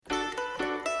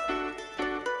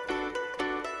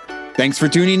Thanks for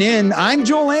tuning in. I'm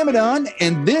Joel Amadon,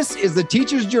 and this is The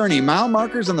Teacher's Journey, Mile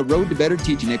Markers on the Road to Better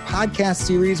Teaching, a podcast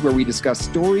series where we discuss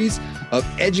stories of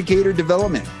educator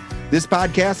development. This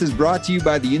podcast is brought to you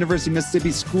by the University of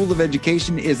Mississippi School of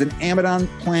Education, is an Amadon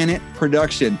Planet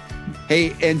production.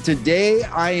 Hey, and today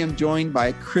I am joined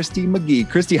by Christy McGee.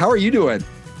 Christy, how are you doing?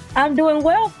 I'm doing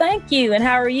well, thank you. And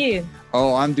how are you?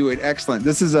 Oh, I'm doing excellent.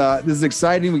 This is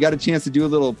exciting. We got a chance to do a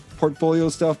little portfolio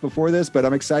stuff before this, but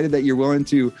I'm excited that you're willing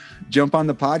to jump on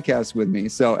the podcast with me.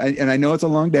 So, and I know it's a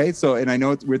long day. So, and I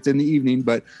know it's in the evening,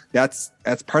 but that's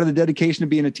part of the dedication of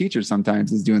being a teacher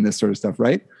sometimes is doing this sort of stuff,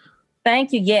 right?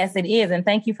 Thank you. Yes, it is. And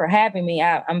thank you for having me.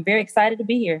 I'm very excited to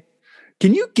be here.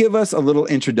 Can you give us a little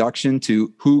introduction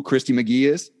to who Christy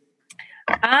McGee is?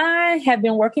 I have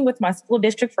been working with my school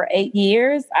district for 8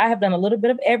 years. I have done a little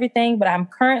bit of everything, but I'm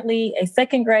currently a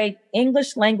second grade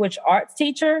English language arts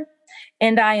teacher.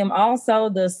 And I am also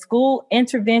the school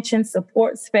intervention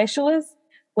support specialist,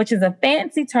 which is a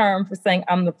fancy term for saying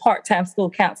I'm the part-time school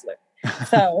counselor.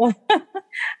 So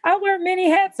I wear many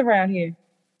hats around here.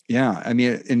 Yeah. I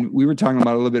mean, and we were talking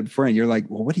about it a little bit before, and you're like,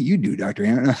 well, what do you do, Dr.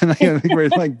 Anna? We're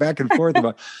like back and forth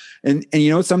about, and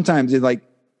sometimes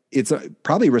it's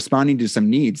probably responding to some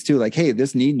needs too. Like, hey,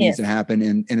 this need needs to happen.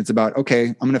 And it's about,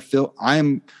 okay, I'm going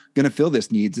to fill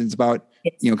this needs. And it's about,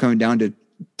 coming down to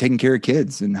taking care of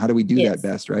kids and how do we do that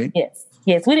best, right? Yes.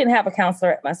 Yes. We didn't have a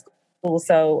counselor at my school.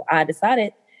 So I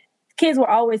decided kids were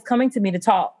always coming to me to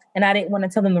talk and I didn't want to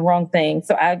tell them the wrong thing.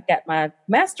 So I got my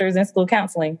master's in school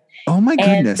counseling. Oh my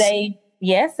goodness.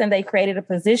 And they created a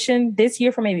position this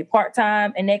year for maybe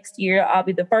part-time. And next year I'll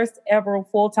be the first ever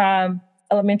full-time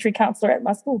elementary counselor at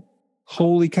my school.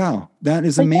 Holy cow. That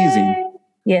is amazing. Yay.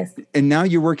 Yes. And now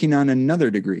you're working on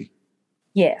another degree.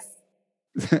 Yes.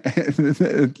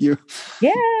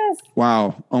 Yes.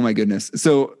 Wow. Oh my goodness.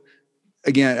 So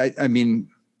again, I mean,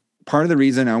 part of the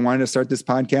reason I wanted to start this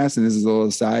podcast, and this is a little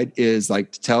aside, is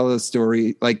like to tell a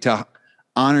story, like to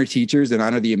honor teachers and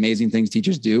honor the amazing things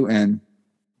teachers do. And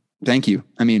thank you.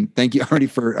 I mean, thank you already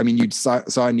you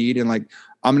saw a need and like,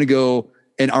 I'm going to go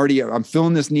and already I'm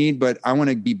filling this need, but I want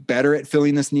to be better at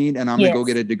filling this need. And I'm going to go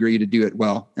get a degree to do it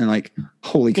well. And like,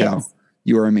 holy cow,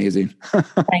 you are amazing.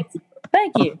 Thank you.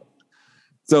 Thank you.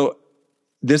 So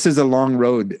this is a long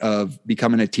road of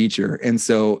becoming a teacher. And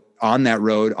so on that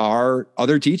road are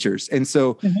other teachers. And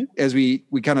so as we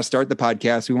kind of start the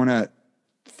podcast, we want to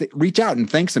reach out and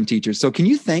thank some teachers. So can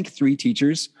you thank 3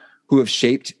 teachers who have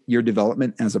shaped your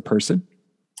development as a person?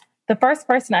 The first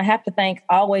person I have to thank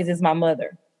always is my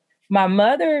mother. My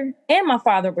mother and my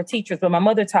father were teachers, but my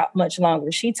mother taught much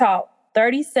longer. She taught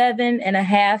 37 and a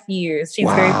half years. She's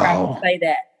very proud to say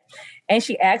that. And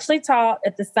she actually taught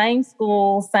at the same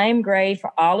school, same grade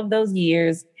for all of those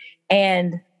years.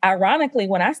 And ironically,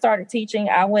 when I started teaching,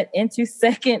 I went into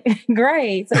second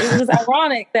grade. So it was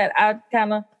ironic that I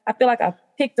feel like I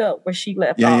picked up where she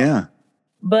left off. Yeah.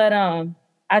 But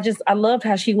I loved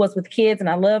how she was with kids, and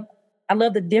I love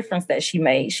the difference that she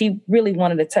made. She really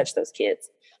wanted to touch those kids.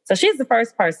 So she's the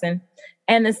first person.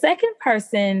 And the second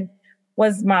person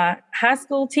was my high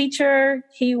school teacher.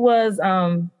 He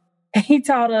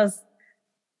taught us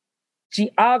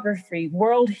geography,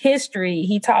 world history.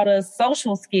 He taught us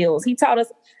social skills. He taught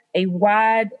us a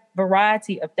wide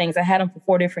variety of things. I had him for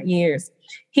 4 different years.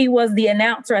 He was the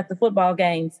announcer at the football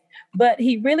games, but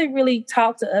he really, really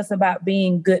talked to us about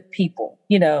being good people.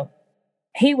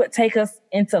 He would take us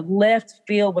into left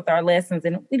field with our lessons,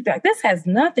 and we'd be like, this has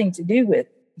nothing to do with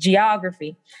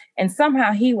geography. And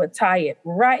somehow he would tie it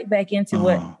right back into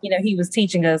what, he was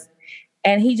teaching us.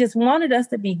 And he just wanted us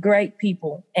to be great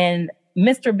people. And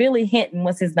Mr. Billy Hinton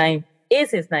is his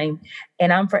name.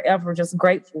 And I'm forever just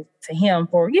grateful to him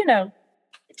for,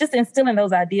 just instilling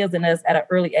those ideas in us at an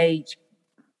early age.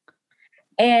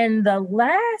 And the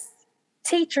last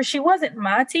teacher, she wasn't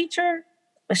my teacher,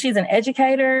 but she's an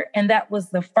educator. And that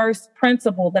was the first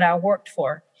principal that I worked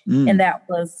for. And that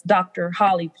was Dr.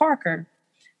 Holly Parker.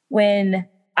 When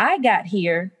I got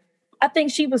here, I think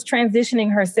she was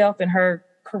transitioning herself in her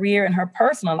career and her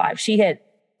personal life. She had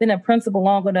been a principal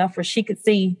long enough where she could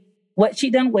see what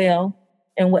she'd done well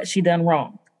and what she'd done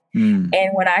wrong. And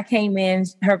when I came in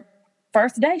her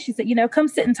first day, she said, come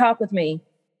sit and talk with me.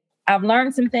 I've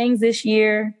learned some things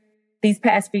these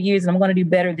past few years, and I'm going to do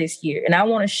better this year. And I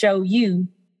want to show you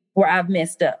where I've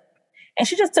messed up. And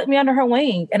she just took me under her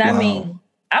wing. And I mean,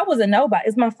 I was a nobody.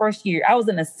 It's my first year. I was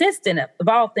an assistant, of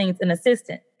all things, an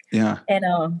assistant. Yeah.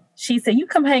 And she said, you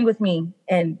come hang with me.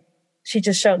 And she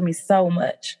just showed me so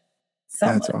much.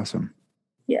 That's awesome.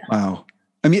 Yeah. Wow.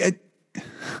 I mean,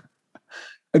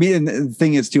 and the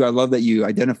thing is too, I love that you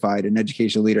identified an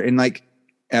educational leader and like,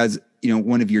 as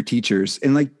one of your teachers,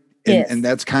 and like, And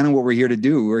that's kind of what we're here to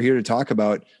do. We're here to talk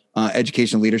about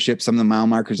educational leadership, some of the mile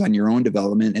markers on your own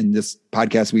development. And this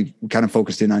podcast, we've kind of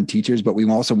focused in on teachers, but we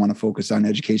also want to focus on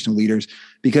educational leaders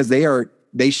because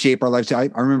they shape our lives. I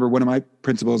remember one of my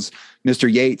principals,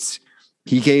 Mr. Yates,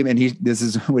 he came and this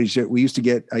is what he said. We used to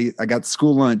get, I got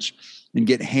school lunch and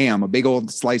get ham, a big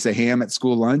old slice of ham at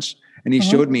school lunch. And he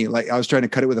showed me, like, I was trying to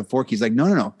cut it with a fork. He's like,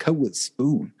 no, cut with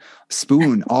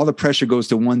spoon. All the pressure goes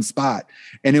to one spot.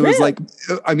 And it was like,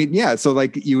 I mean, yeah. So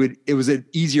like it was an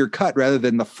easier cut rather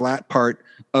than the flat part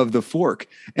of the fork.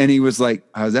 And he was like,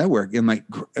 how does that work? And like,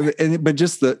 but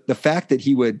just the fact that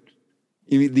he would,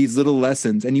 these little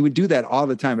lessons, and he would do that all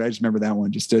the time. But I just remember that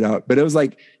one just stood out. But it was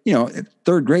like,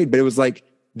 third grade, but it was like,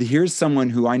 here's someone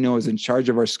who I know is in charge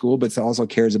of our school, but also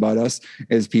cares about us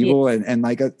as people. Yes. And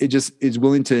like, it just is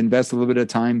willing to invest a little bit of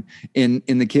time in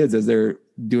the kids as they're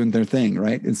doing their thing.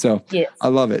 Right. And so I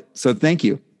love it. So thank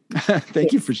you.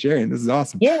 Thank you for sharing. This is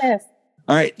awesome. Yes.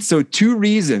 All right. So 2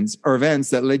 reasons or events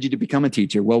that led you to become a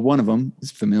teacher. Well, one of them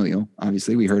is familial.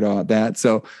 Obviously we heard about that.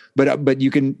 So, but you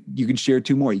can share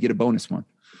 2 more. You get a bonus one.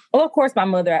 Well, of course, my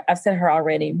mother, I've said her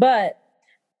already, but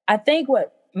I think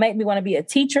what made me want to be a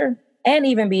teacher and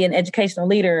even be an educational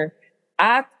leader,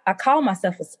 I call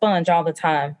myself a sponge all the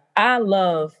time. I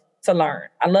love to learn.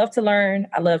 I love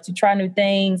to try new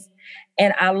things,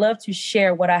 and I love to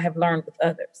share what I have learned with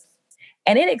others.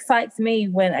 And it excites me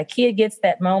when a kid gets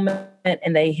that moment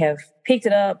and they have picked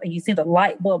it up and you see the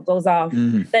light bulb goes off.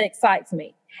 Mm-hmm. That excites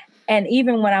me. And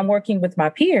even when I'm working with my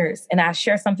peers and I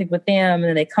share something with them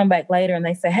and they come back later and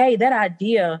they say, hey, that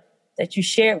idea that you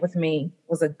shared with me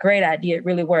was a great idea. It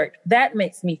really worked. That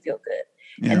makes me feel good.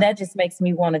 Yeah. And that just makes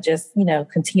me want to just,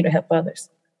 continue to help others.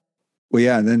 Well,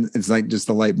 yeah. And then it's like just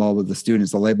the light bulb of the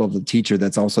students, the light bulb of the teacher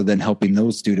that's also then helping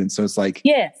those students. So it's like,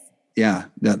 yes. Yeah,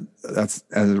 that's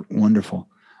wonderful.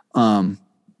 And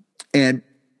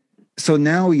so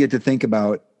now we get to think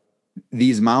about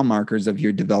these mile markers of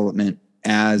your development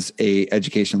as a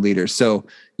education leader. So,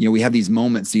 we have these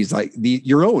moments,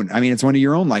 your own, it's one of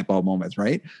your own light bulb moments,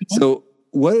 right? Mm-hmm. So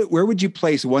where would you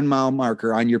place 1 mile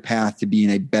marker on your path to being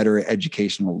a better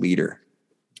educational leader?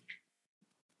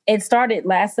 It started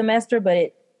last semester, but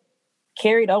it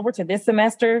carried over to this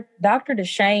semester. Dr.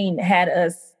 Deshane had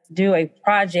us do a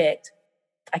project.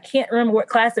 I can't remember what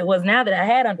class it was now that I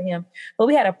had under him, but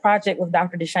we had a project with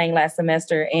Dr. Deshane last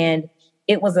semester, and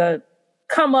it was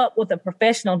come up with a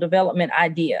professional development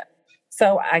idea.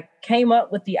 So I came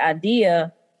up with the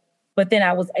idea, but then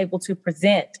I was able to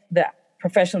present the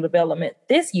professional development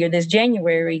this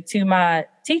January, to my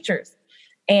teachers.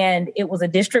 And it was a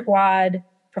district-wide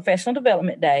professional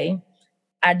development day.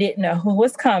 I didn't know who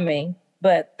was coming,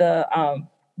 but the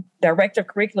director of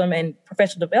curriculum and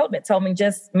professional development told me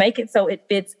just make it so it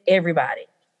fits everybody.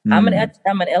 I'm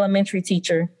an elementary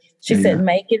teacher. She said,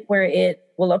 make it where it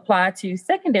will apply to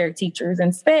secondary teachers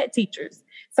and SPED teachers.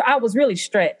 So I was really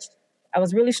stretched.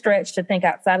 To think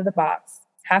outside of the box.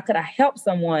 How could I help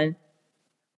someone?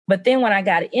 But then when I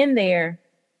got in there,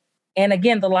 and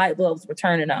again, the light bulbs were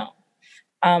turning on.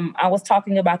 I was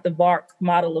talking about the VARC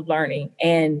model of learning,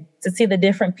 and to see the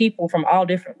different people from all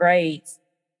different grades,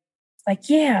 like,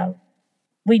 yeah,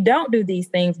 we don't do these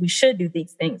things. We should do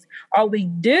these things. Or we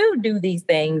do these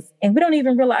things, and we don't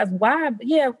even realize why. But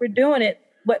yeah, we're doing it.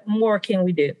 What more can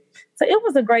we do? So it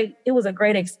was a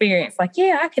great experience. Like,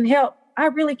 yeah, I can help. I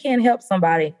really can help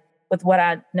somebody with what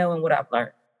I know and what I've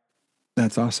learned.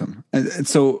 That's awesome. And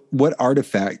so what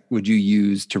artifact would you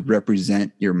use to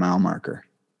represent your mile marker?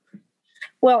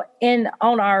 Well,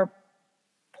 on our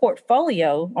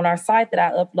portfolio, on our site that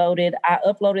I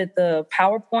uploaded the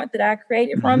PowerPoint that I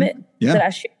created from it, that I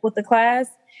shared with the class.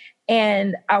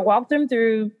 And I walked them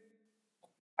through,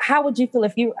 how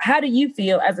do you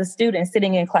feel as a student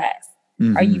sitting in class?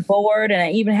 Mm-hmm. Are you bored? And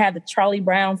I even had the Charlie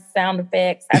Brown sound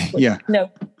effects. That's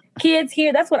what, kids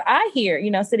hear. That's what I hear,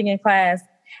 sitting in class.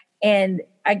 And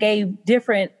I gave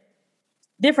different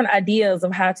ideas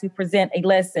of how to present a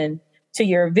lesson to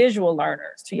your visual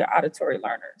learners, to your auditory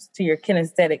learners, to your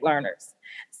kinesthetic learners.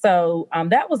 So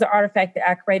that was the artifact that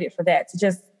I created for that, to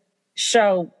just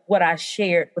show what I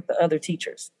shared with the other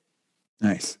teachers.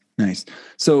 Nice.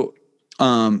 So,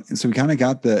 so we kind of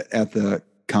got at the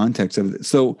context of it.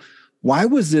 So why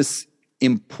was this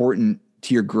important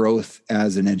to your growth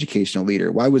as an educational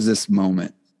leader? Why was this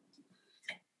moment?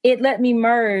 It let me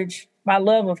merge my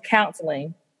love of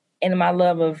counseling and my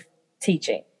love of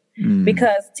teaching.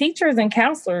 Because teachers and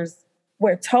counselors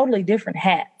wear totally different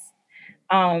hats.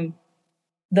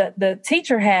 The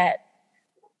teacher hat,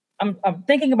 I'm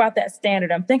thinking about that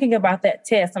standard. I'm thinking about that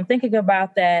test. I'm thinking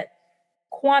about that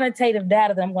quantitative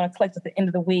data that I'm going to collect at the end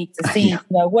of the week to see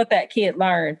what that kid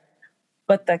learned.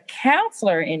 But the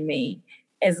counselor in me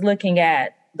is looking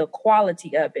at the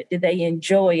quality of it. Did they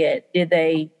enjoy it? Did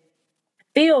they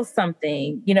feel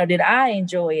something? Did I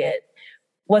enjoy it?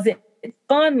 Was it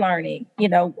fun learning?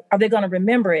 Are they going to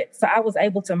remember it? So I was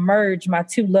able to merge my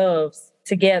two loves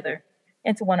together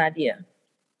into one idea.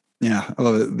 Yeah, I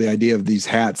love the idea of these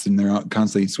hats, and they're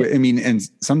constantly. I mean, and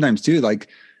sometimes too, like,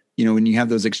 when you have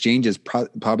those exchanges,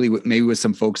 probably maybe with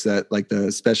some folks that like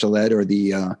the special ed or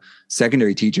the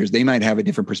secondary teachers, they might have a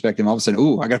different perspective. All of a sudden,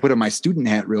 I got to put on my student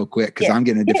hat real quick because I'm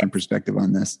getting a different perspective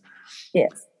on this.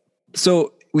 Yes.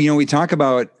 So, we talk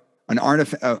about an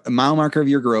artifact, a mile marker of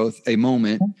your growth, a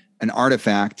moment, an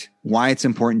artifact, why it's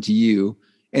important to you.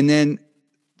 And then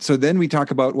we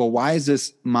talk about, well, why is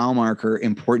this mile marker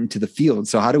important to the field?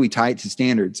 So how do we tie it to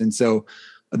standards? And so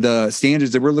the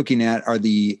standards that we're looking at are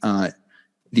the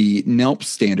NELP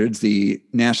standards, the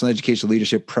National Educational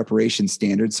Leadership Preparation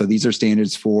Standards. So these are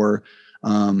standards for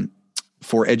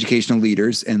educational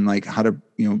leaders, and like how to,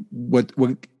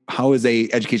 how is a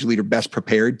educational leader best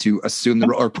prepared to assume the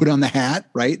role or put on the hat,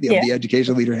 right? The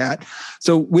educational leader hat.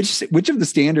 So which of the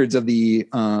standards of the,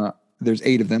 there's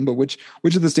 8 of them, but which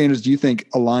of the standards do you think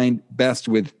align best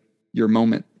with your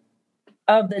moment?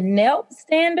 Of the NELP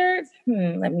standards?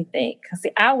 Let me think.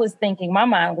 See, I was thinking, my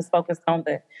mind was focused on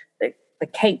the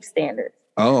CAPE standards.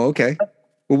 Oh, okay.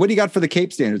 Well, what do you got for the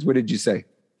CAPE standards? What did you say?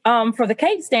 For the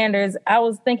CAPE standards, I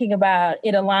was thinking about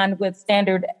it aligned with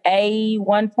standard A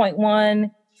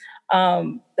 1.1,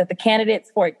 that the candidates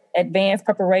for advanced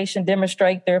preparation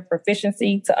demonstrate their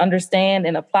proficiency to understand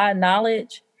and apply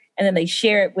knowledge, and then they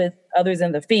share it with others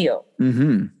in the field.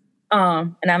 Mm-hmm.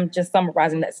 And I'm just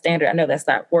summarizing that standard. I know that's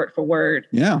not word for word.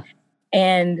 Yeah.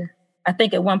 And I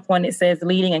think at one point it says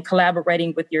leading and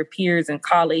collaborating with your peers and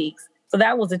colleagues. So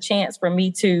that was a chance for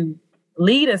me to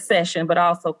lead a session, but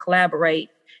also collaborate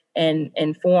and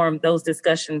inform those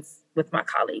discussions with my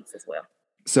colleagues as well.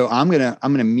 So I'm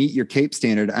gonna meet your CAPE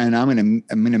standard, and I'm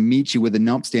gonna meet you with a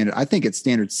NELP standard. I think it's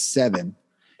standard 7.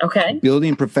 Okay.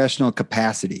 Building professional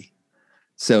capacity.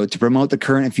 So to promote the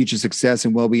current and future success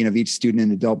and well-being of each student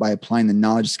and adult by applying the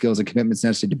knowledge, skills, and commitments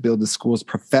necessary to build the school's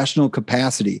professional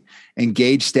capacity,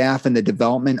 engage staff in the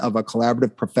development of a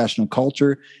collaborative professional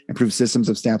culture, improve systems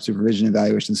of staff supervision,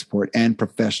 evaluation, support, and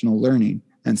professional learning.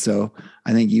 And so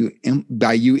I think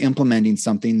by you implementing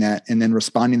something that, and then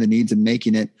responding to the needs and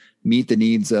making it meet the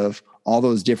needs of all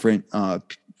those different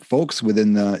folks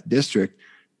within the district,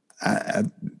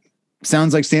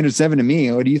 sounds like standard 7 to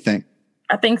me. What do you think?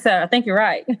 I think so. I think you're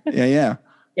right. Yeah.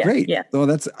 Great. Yeah. Well,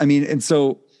 and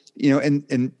so,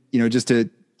 and just to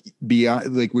be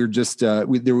like, we're just,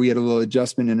 we had a little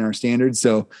adjustment in our standards.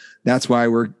 So that's why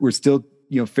we're still,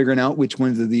 figuring out which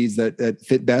ones of these that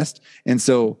fit best. And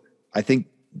so I think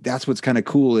that's what's kind of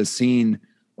cool is seeing,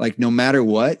 like, no matter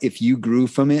what, if you grew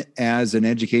from it as an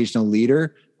educational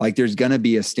leader, like there's going to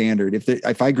be a standard.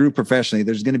 If I grew professionally,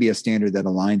 there's going to be a standard that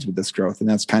aligns with this growth. And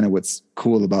that's kind of what's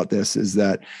cool about this, is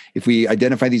that if we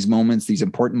identify these moments, these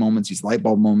important moments, these light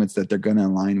bulb moments, that they're going to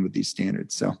align with these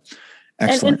standards. So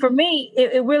excellent. And for me,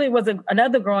 it really was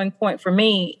another growing point for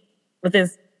me with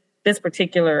this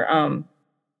particular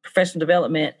professional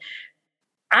development.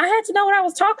 I had to know what I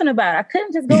was talking about. I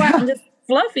couldn't just go out and just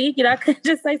fluffy, I couldn't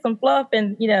just say some fluff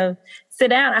and, sit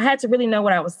down. I had to really know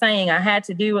what I was saying. I had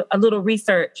to do a little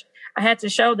research. I had to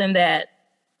show them that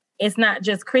it's not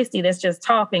just Christy that's just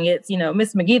talking. It's,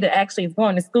 Miss McGee that actually is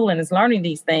going to school and is learning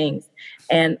these things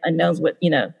and knows what,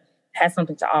 has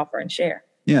something to offer and share.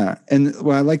 Yeah. And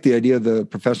I like the idea of the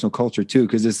professional culture too,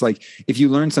 because it's like, if you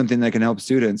learn something that can help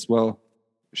students, well,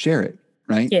 share it.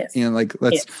 Right. Yes.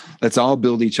 Let's all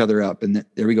build each other up. And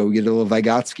there we go. We get a little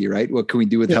Vygotsky, right? What can we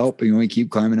do with help? And we keep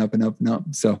climbing up and up and up.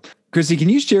 So Christy, can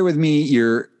you share with me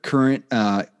your current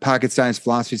pocket size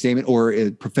philosophy statement or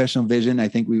a professional vision? I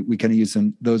think we kind of use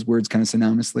those words kind of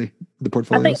synonymously, the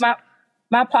portfolios. I think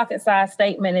my pocket size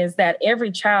statement is that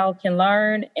every child can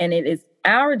learn, and it is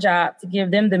our job to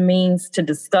give them the means to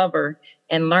discover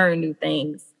and learn new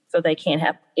things so they can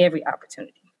have every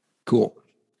opportunity. Cool.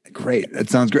 Great. That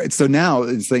sounds great. So now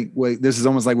it's like, this is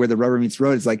almost like where the rubber meets the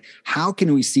road. It's like, how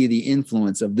can we see the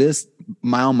influence of this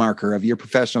mile marker of your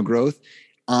professional growth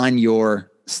on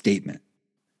your statement?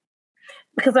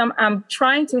 Because I'm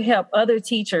trying to help other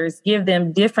teachers, give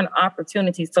them different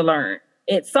opportunities to learn.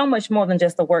 It's so much more than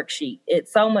just a worksheet.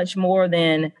 It's so much more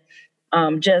than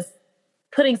just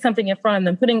putting something in front of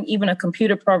them, putting even a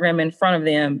computer program in front of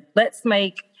them. Let's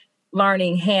make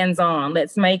learning hands-on.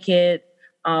 Let's make it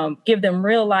give them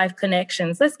real life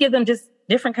connections. Let's give them just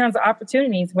different kinds of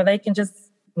opportunities where they can just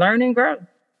learn and grow.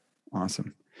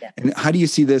 Awesome. Yeah. And how do you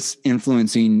see this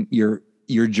influencing your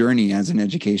journey as an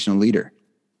educational leader?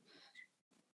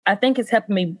 I think it's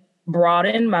helping me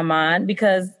broaden my mind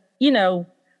because,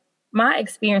 my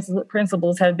experiences with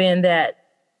principals have been that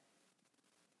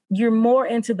you're more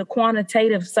into the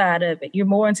quantitative side of it. You're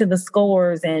more into the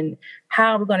scores and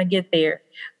how we're going to get there.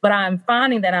 But I'm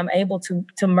finding that I'm able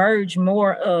to merge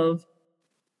more of,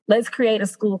 let's create a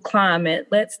school climate.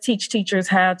 Let's teach teachers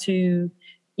how to,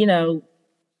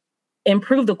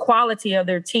 improve the quality of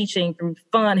their teaching through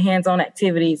fun, hands-on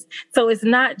activities. So it's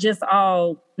not just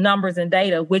all numbers and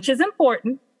data, which is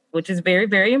important, which is very,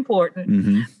 very important,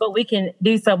 Mm-hmm. but we can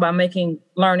do so by making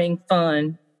learning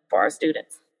fun for our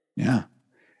students. Yeah.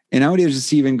 And I would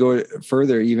just even go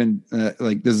further, even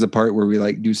like this is a part where we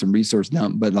like do some resource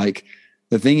dump, but like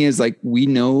the thing is like, we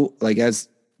know, like as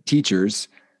teachers,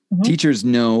 Mm-hmm. teachers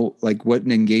know like what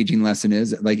an engaging lesson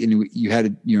is. Like, and you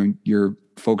had your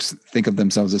folks think of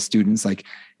themselves as students. Like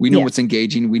we know what's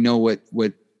engaging. We know what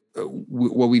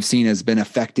we've seen has been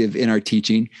effective in our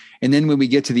teaching. And then when we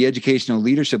get to the educational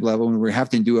leadership level, when we have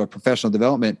to do our professional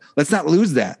development, let's not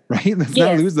lose that, right? Let's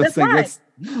not lose those things. Right.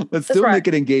 Let's still make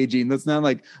it engaging. Let's not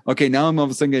like, okay, now I'm all of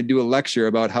a sudden going to do a lecture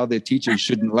about how the teachers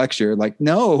shouldn't lecture. Like,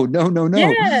 no.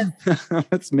 Yes.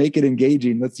 Let's make it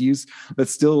engaging. Let's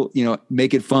still,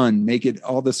 make it fun, make it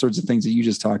all the sorts of things that you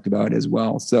just talked about as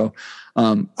well. So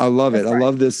I love it. I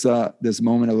love this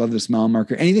moment. I love this mile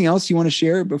marker. Anything else you want to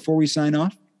share before we sign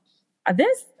off?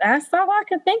 That's all I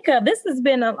can think of. This has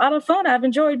been a lot of fun. I've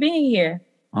enjoyed being here.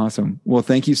 Awesome. Well,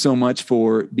 thank you so much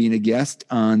for being a guest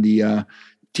on the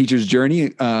Teacher's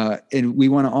Journey. And we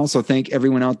want to also thank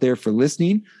everyone out there for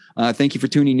listening. Thank you for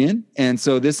tuning in. And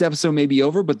so this episode may be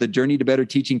over, but the journey to better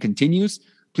teaching continues.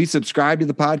 Please subscribe to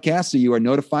the podcast so you are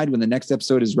notified when the next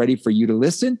episode is ready for you to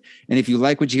listen. And if you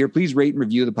like what you hear, please rate and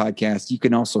review the podcast. You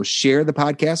can also share the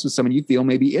podcast with someone you feel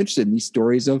may be interested in these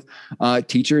stories of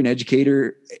teacher and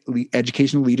educational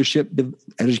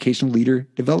leader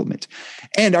development.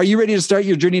 And are you ready to start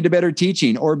your journey to better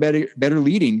teaching or better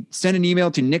leading? Send an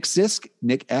email to Nick Sisk,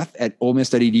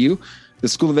 nickf@olemiss.edu, the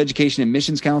School of Education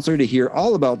Admissions Counselor, to hear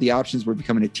all about the options for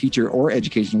becoming a teacher or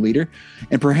educational leader.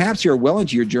 And perhaps you're well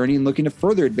into your journey and looking to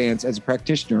further advance as a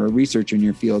practitioner or researcher in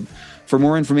your field. For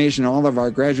more information on all of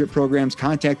our graduate programs,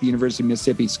 contact the University of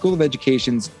Mississippi School of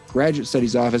Education's Graduate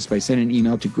Studies Office by sending an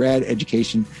email to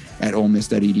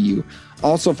gradeducation@olemiss.edu.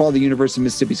 Also follow the University of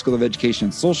Mississippi School of Education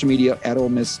on social media at Ole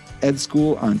Miss Ed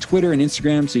School on Twitter and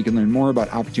Instagram so you can learn more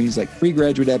about opportunities like free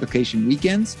graduate application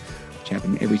weekends,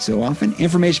 happen every so often.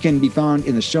 Information can be found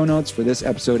in the show notes for this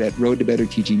episode at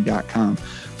roadtobetterteaching.com.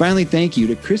 Finally, thank you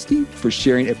to Christy for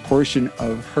sharing a portion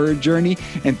of her journey.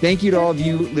 And thank you to all of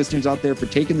you listeners out there for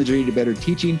taking the journey to better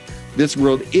teaching. This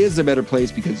world is a better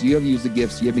place because you have used the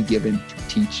gifts you have been given to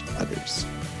teach others.